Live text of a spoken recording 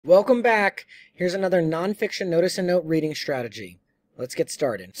Welcome back. Here's another nonfiction notice and note reading strategy. Let's get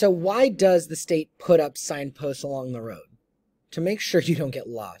started. So why does the state put up signposts along the road? To make sure you don't get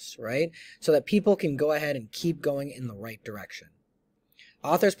lost, right? So that people can go ahead and keep going in the right direction.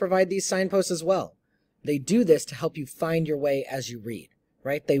 Authors provide these signposts as well. They do this to help you find your way as you read,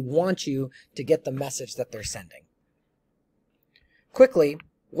 right? They want you to get the message that they're sending. Quickly,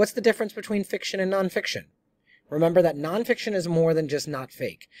 what's the difference between fiction and nonfiction? Remember that nonfiction is more than just not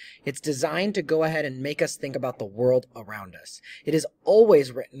fake. It's designed to go ahead and make us think about the world around us. It is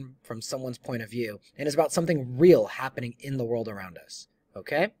always written from someone's point of view and is about something real happening in the world around us.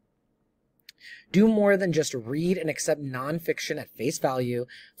 Okay? Do more than just read and accept nonfiction at face value,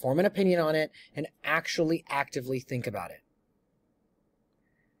 form an opinion on it, and actually actively think about it.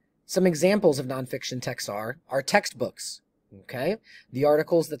 Some examples of nonfiction texts are textbooks. Okay? The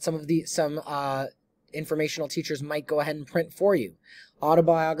articles that some informational teachers might go ahead and print for you,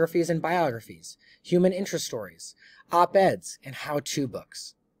 autobiographies and biographies, human interest stories, op-eds, and how-to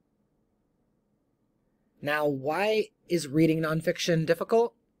books. Now, why is reading nonfiction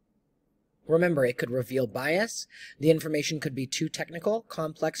difficult? Remember, it could reveal bias. The information could be too technical,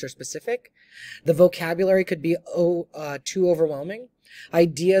 complex, or specific. The vocabulary could be too overwhelming.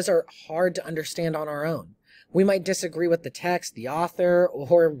 Ideas are hard to understand on our own. We might disagree with the text, the author,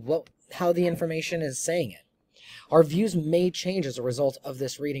 or how the information is saying it. Our views may change as a result of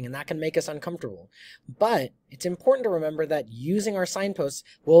this reading, and that can make us uncomfortable. But it's important to remember that using our signposts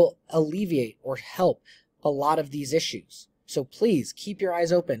will alleviate or help a lot of these issues. So please keep your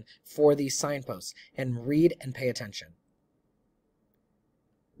eyes open for these signposts and read and pay attention.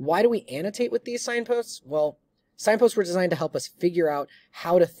 Why do we annotate with these signposts? Well, signposts were designed to help us figure out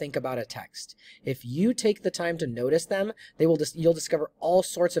how to think about a text. If you take the time to notice them, you'll discover all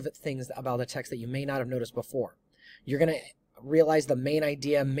sorts of things about the text that you may not have noticed before. You're going to realize the main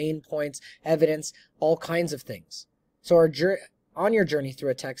idea, main points, evidence, all kinds of things. So on your journey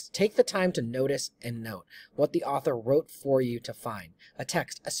through a text, take the time to notice and note what the author wrote for you to find. A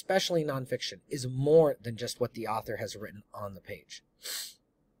text, especially nonfiction, is more than just what the author has written on the page.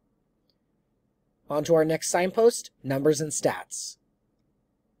 On to our next signpost, numbers and stats.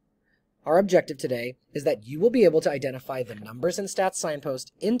 Our objective today is that you will be able to identify the numbers and stats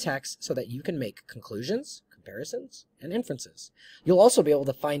signpost in text so that you can make conclusions, comparisons, and inferences. You'll also be able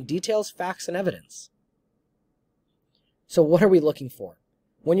to find details, facts, and evidence. So what are we looking for?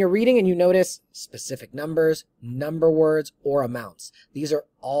 When you're reading and you notice specific numbers, number words, or amounts, these are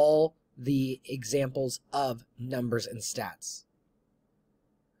all the examples of numbers and stats.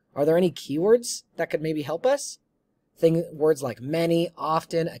 Are there any keywords that could maybe help us? Words like many,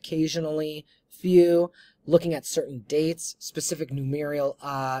 often, occasionally, few, looking at certain dates, specific numerical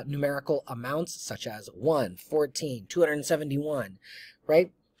amounts such as 1, 14, 271,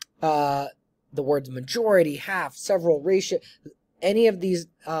 right? The words majority, half, several, ratio, any of these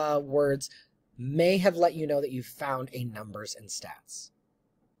words may have let you know that you found a numbers and stats.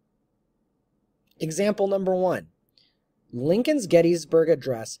 Example number 1. Lincoln's Gettysburg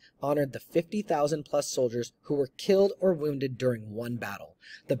Address honored the 50,000 plus soldiers who were killed or wounded during one battle,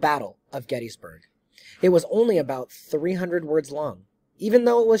 the Battle of Gettysburg. It was only about 300 words long. Even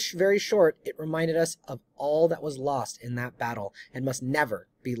though it was very short, it reminded us of all that was lost in that battle and must never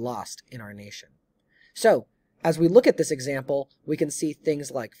be lost in our nation. So, as we look at this example, we can see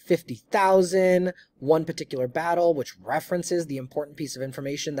things like 50,000, one particular battle, which references the important piece of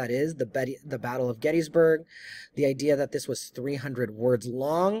information that is the Battle of Gettysburg, the idea that this was 300 words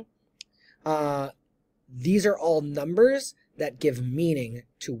long. These are all numbers that give meaning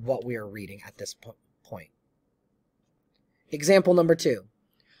to what we are reading at this point. Example number 2.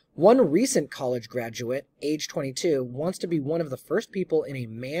 One recent college graduate, age 22, wants to be one of the first people in a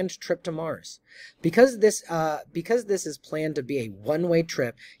manned trip to Mars. Because this is planned to be a one-way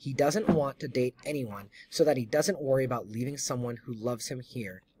trip, he doesn't want to date anyone so that he doesn't worry about leaving someone who loves him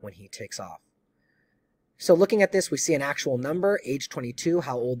here when he takes off. So looking at this, we see an actual number, age 22,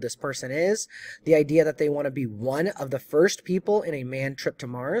 how old this person is, the idea that they want to be one of the first people in a manned trip to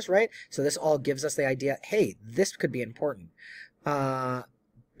Mars, right? So this all gives us the idea, hey, this could be important.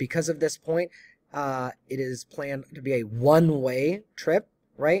 Because of this point, it is planned to be a one-way trip,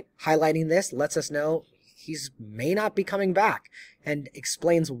 right? Highlighting this lets us know he may not be coming back and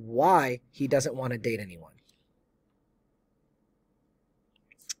explains why he doesn't want to date anyone.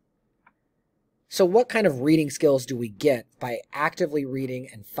 So what kind of reading skills do we get by actively reading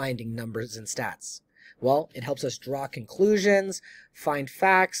and finding numbers and stats? Well, it helps us draw conclusions, find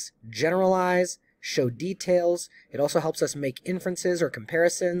facts, generalize, show details. It also helps us make inferences or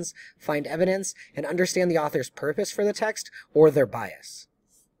comparisons, find evidence, and understand the author's purpose for the text or their bias.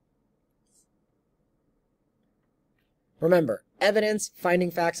 Remember, evidence,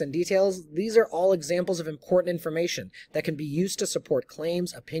 finding facts, and details, these are all examples of important information that can be used to support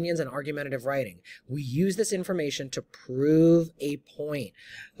claims, opinions, and argumentative writing. We use this information to prove a point,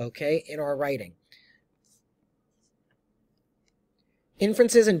 okay, in our writing.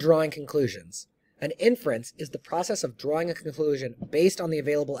 Inferences and drawing conclusions. An inference is the process of drawing a conclusion based on the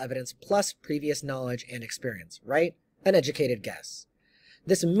available evidence plus previous knowledge and experience, right? An educated guess.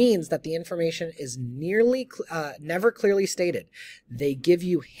 This means that the information is never clearly stated. They give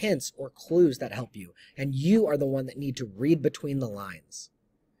you hints or clues that help you, and you are the one that need to read between the lines.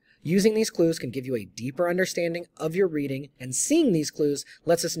 Using these clues can give you a deeper understanding of your reading, and seeing these clues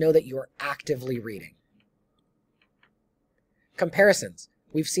lets us know that you are actively reading. Comparisons.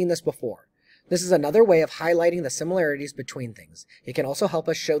 We've seen this before. This is another way of highlighting the similarities between things. It can also help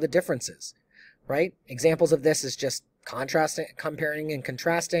us show the differences, right? Examples of this is just comparing and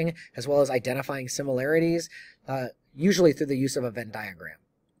contrasting, as well as identifying similarities, usually through the use of a Venn diagram.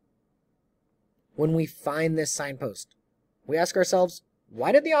 When we find this signpost, we ask ourselves,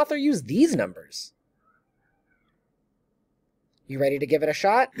 why did the author use these numbers? You ready to give it a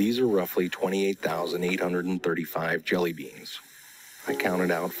shot? These are roughly 28,835 jelly beans. I counted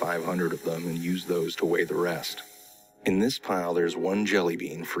out 500 of them and used those to weigh the rest. In this pile, there's one jelly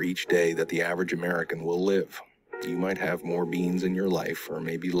bean for each day that the average American will live. You might have more beans in your life, or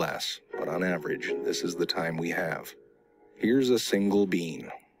maybe less, but on average, this is the time we have. Here's a single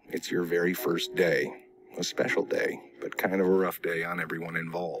bean. It's your very first day. A special day, but kind of a rough day on everyone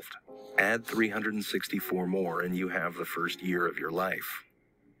involved. Add 364 more and you have the first year of your life.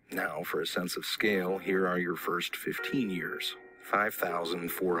 Now, for a sense of scale, here are your first 15 years,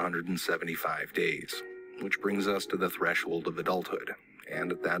 5,475 days, which brings us to the threshold of adulthood.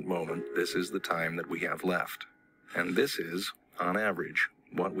 And at that moment, this is the time that we have left. And this is, on average,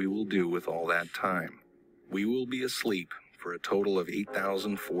 what we will do with all that time. We will be asleep for a total of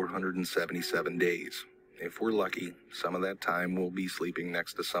 8,477 days. If we're lucky, some of that time we'll be sleeping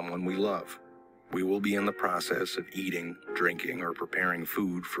next to someone we love. We will be in the process of eating, drinking, or preparing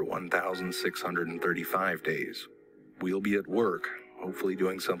food for 1,635 days. We'll be at work, hopefully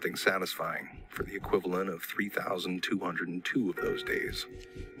doing something satisfying, for the equivalent of 3,202 of those days.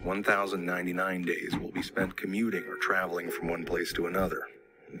 1,099 days will be spent commuting or traveling from one place to another,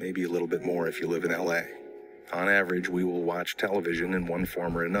 maybe a little bit more if you live in LA. On average, we will watch television in one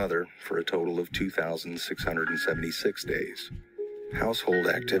form or another for a total of 2,676 days. Household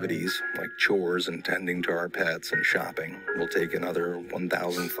activities, like chores and tending to our pets and shopping, will take another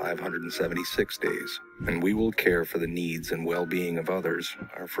 1,576 days. And we will care for the needs and well-being of others,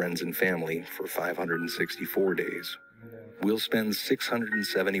 our friends and family, for 564 days. We'll spend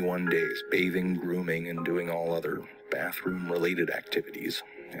 671 days bathing, grooming, and doing all other bathroom-related activities.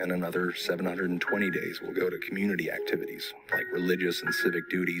 And another 720 days will go to community activities, like religious and civic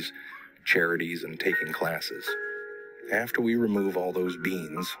duties, charities, and taking classes. After we remove all those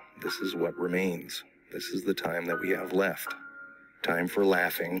beans, this is what remains. This is the time that we have left. Time for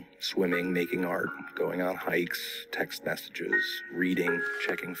laughing, swimming, making art, going on hikes, text messages, reading,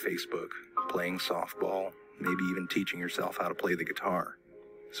 checking Facebook, playing softball, maybe even teaching yourself how to play the guitar.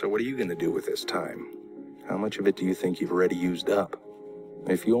 So what are you going to do with this time? How much of it do you think you've already used up?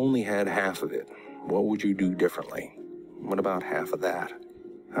 If you only had half of it, what would you do differently? What about half of that?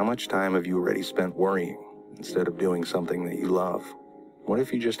 How much time have you already spent worrying instead of doing something that you love? What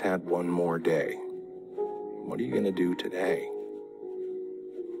if you just had one more day? What are you going to do today?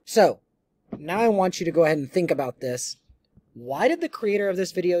 So, now I want you to go ahead and think about this. Why did the creator of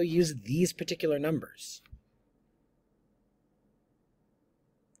this video use these particular numbers?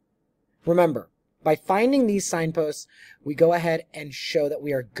 Remember, by finding these signposts, we go ahead and show that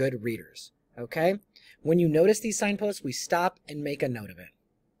we are good readers, okay? When you notice these signposts, we stop and make a note of it.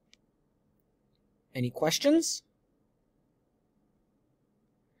 Any questions?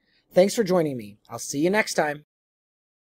 Thanks for joining me. I'll see you next time.